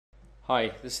Hi,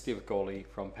 this is David Gawley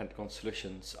from Pentagon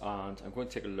Solutions, and I'm going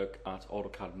to take a look at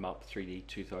AutoCAD Map 3D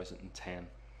 2010.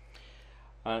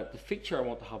 The feature I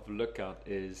want to have a look at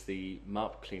is the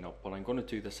map cleanup, but I'm going to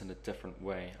do this in a different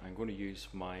way. I'm going to use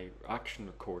my action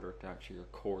recorder to actually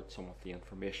record some of the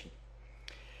information.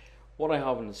 What I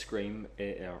have on the screen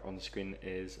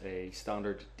is a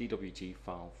standard DWG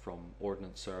file from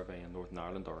Ordnance Survey in Northern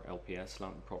Ireland, or LPS,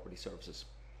 Land and Property Services.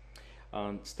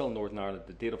 And still in Northern Ireland,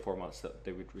 the data formats that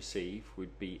they would receive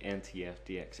would be NTF,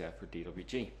 DXF or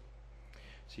DWG.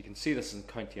 So you can see this in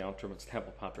County Antrim, it's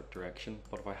Temple Patrick direction,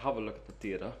 but if I have a look at the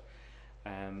data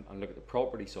and look at the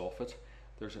properties of it,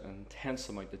 there's an intense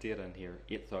amount of data in here,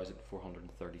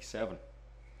 8,437.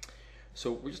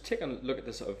 So we're just taking a look at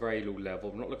this at a very low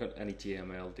level. We're not looking at any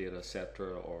GML data,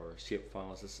 etc., or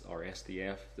shapefiles or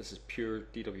SDF. This is pure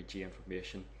DWG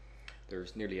information.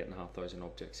 There's nearly 8,500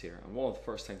 objects here, and one of the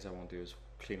first things I want to do is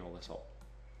clean all this up.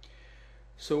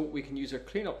 So we can use our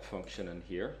cleanup function in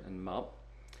here in map,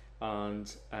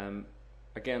 and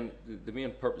again, the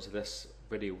main purpose of this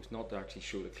video is not to actually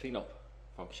show the cleanup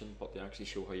function, but to actually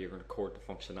show how you're going to record the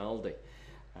functionality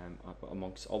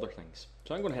amongst other things.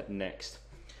 So I'm going to hit next.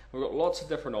 We've got lots of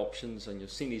different options, and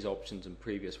you've seen these options in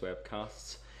previous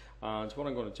webcasts, and what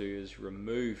I'm going to do is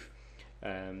remove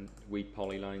weed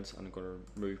polylines, and I'm going to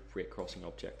remove break crossing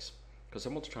objects because I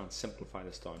want to try and simplify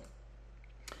this down.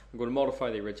 I'm going to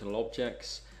modify the original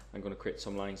objects. I'm going to create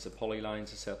some lines to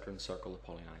polylines, etc., and circle the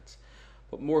polylines.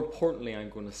 But more importantly,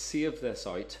 I'm going to save this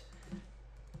out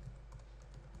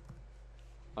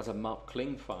as a map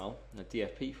clean file, a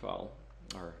DFP file,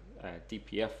 or a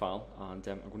DPF file, and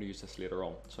I'm going to use this later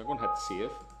on. So I'm going to hit save,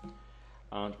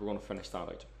 and we're going to finish that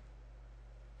out.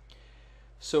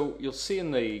 So you'll see in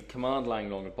the command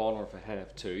line along the bottom of head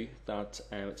F2 that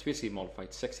it's basically modified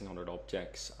 1,600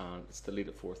 objects and it's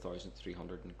deleted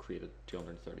 4,300 and created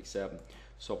 237.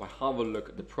 So if I have a look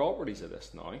at the properties of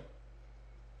this now,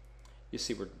 you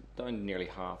see we're down to nearly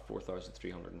half,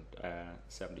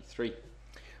 4,373.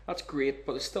 That's great,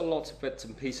 but there's still lots of bits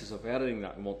and pieces of editing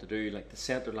that I want to do, like the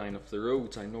center line of the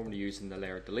roads. I'm normally using the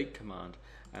layer delete command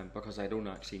because I don't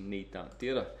actually need that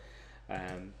data.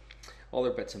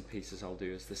 Other bits and pieces I'll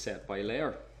do is the set by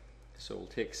layer. So we'll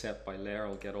take set by layer,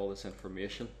 I'll get all this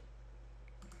information,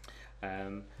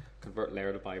 convert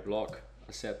layer to by block,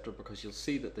 etc., because you'll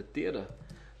see that the data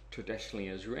traditionally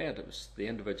is red. It was the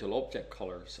individual object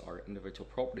colors or individual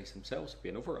properties themselves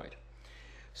being override.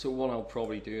 So what I'll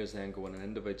probably do is then go in and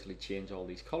individually change all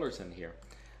these colors in here.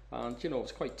 And you know,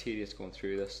 it's quite tedious going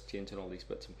through this, changing all these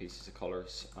bits and pieces of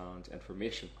colors and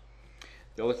information.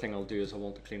 The other thing I'll do is I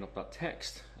want to clean up that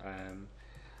text. I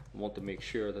want to make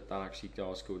sure that that actually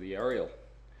does go the aerial.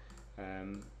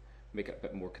 Make it a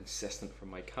bit more consistent from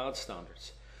my CAD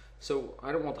standards. So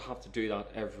I don't want to have to do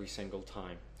that every single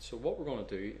time. So what we're going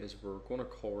to do is we're going to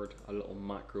record a little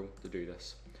macro to do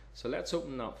this. So let's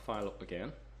open that file up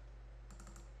again.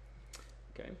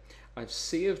 Okay, I've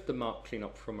saved the map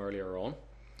cleanup from earlier on.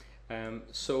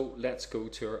 So let's go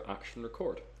to our action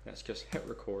record. Let's just hit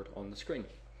record on the screen.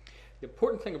 The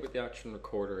important thing about the action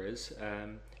recorder is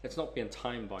it's not being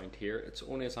time bound here, it's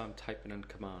only as I'm typing in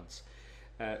commands.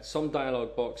 Some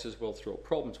dialog boxes will throw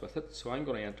problems with it, so I'm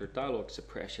going to enter dialog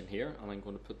suppression here and I'm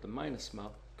going to put the minus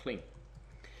map clean.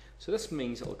 So this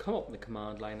means it'll come up in the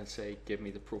command line and say give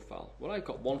me the profile. Well, I've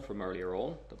got one from earlier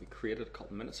on that we created a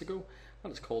couple of minutes ago,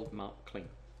 and it's called map clean.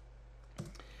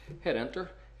 Hit enter,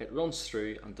 it runs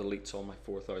through and deletes all my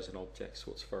 4,000 objects,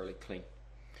 so it's fairly clean.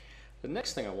 The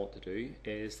next thing I want to do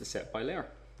is the set by layer.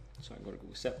 So I'm going to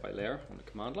go set by layer on the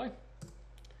command line.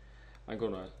 I'm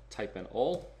going to type in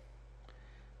all,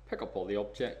 pick up all the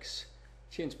objects,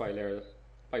 change by layer,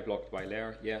 by block to by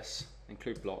layer, yes,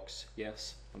 include blocks,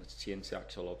 yes, and it's changed the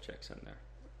actual objects in there.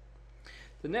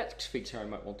 The next feature I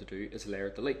might want to do is layer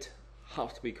delete.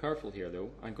 Have to be careful here though.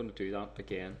 I'm going to do that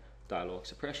again, dialog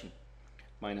suppression.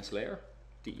 Minus layer,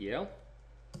 DEL,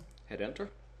 hit enter.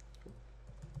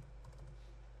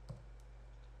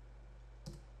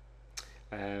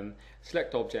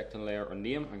 Select object and layer or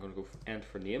name. I'm going to go end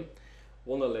for name.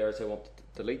 One of the layers I want to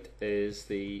delete is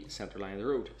the center line of the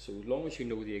road. So as long as you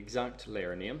know the exact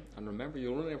layer name, and remember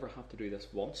you only ever have to do this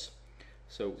once.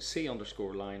 So C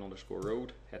underscore line underscore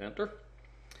road, hit enter.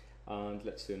 And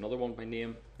let's do another one by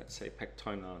name. Let's say pick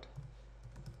Townland.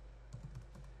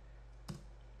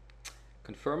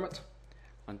 Confirm it.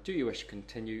 And do you wish to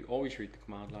continue? Always read the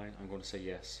command line. I'm going to say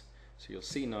yes. So you'll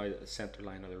see now that the center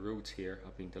line of the roads here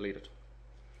have been deleted.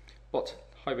 But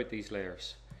how about these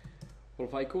layers? Well,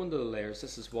 if I go into the layers,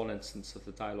 this is one instance of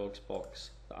the dialogs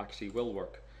box that actually will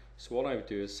work. So what I would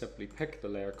do is simply pick the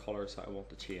layer colors that I want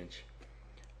to change.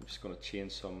 I'm just going to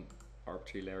change some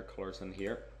arbitrary layer colors in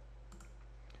here.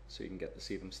 so you can get to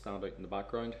see them stand out in the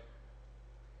background.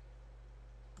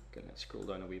 Okay, let's scroll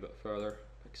down a wee bit further,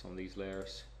 pick some of these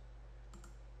layers,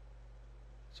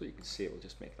 so you can see it will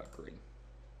just make that green.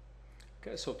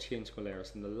 Okay, so I've changed my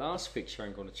layers, and the last feature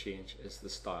I'm going to change is the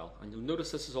style, and you'll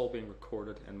notice this is all being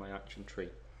recorded in my action tree.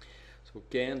 So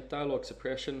again, dialog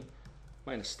suppression,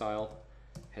 minus style,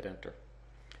 hit enter.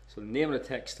 So the name of the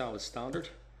text style is standard.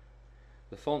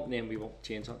 The font name we won't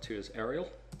change that to is Arial.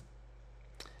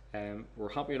 We're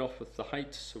happy enough with the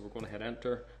height, so we're going to hit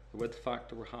enter. The width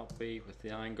factor we're happy with, the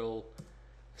angle,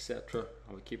 etc.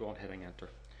 And we keep on hitting enter.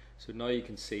 So now you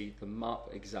can see the map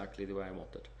exactly the way I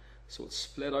want it. So it's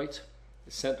split out,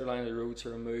 the center line of the roads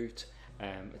are removed,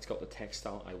 it's got the text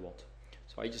style I want.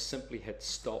 So I just simply hit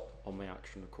stop on my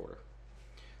action recorder.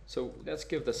 So let's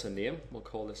give this a name. We'll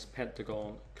call this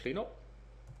Pentagon Cleanup,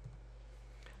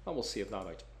 and we'll save that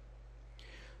out.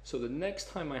 So the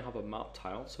next time I have a map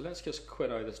tile, so let's just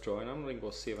quit out of this drawing. I'm not going to go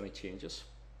save any changes.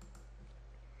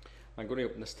 I'm going to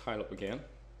open this tile up again.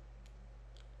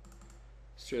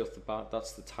 Straight off the bat,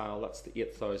 that's the tile, that's the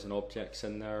 8,000 objects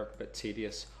in there, a bit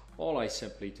tedious. All I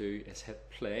simply do is hit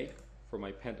play for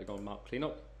my Pentagon map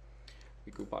cleanup.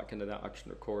 We go back into that action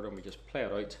recorder and we just play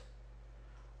it out,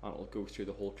 and it'll go through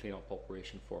the whole cleanup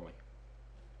operation for me.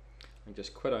 And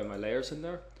just quit out my layers in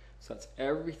there, so that's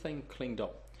everything cleaned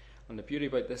up. And the beauty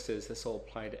about this is this will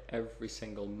apply to every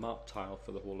single map tile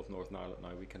for the whole of Northern Ireland now.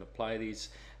 We can apply these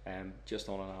just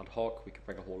on an ad hoc. We can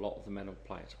bring a whole lot of them in and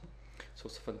apply it. So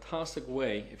it's a fantastic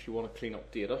way if you want to clean up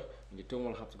data and you don't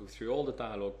want to have to go through all the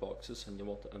dialog boxes, and you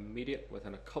want it immediate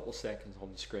within a couple seconds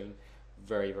on the screen.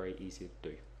 Very, very easy to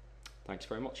do. Thanks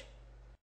very much.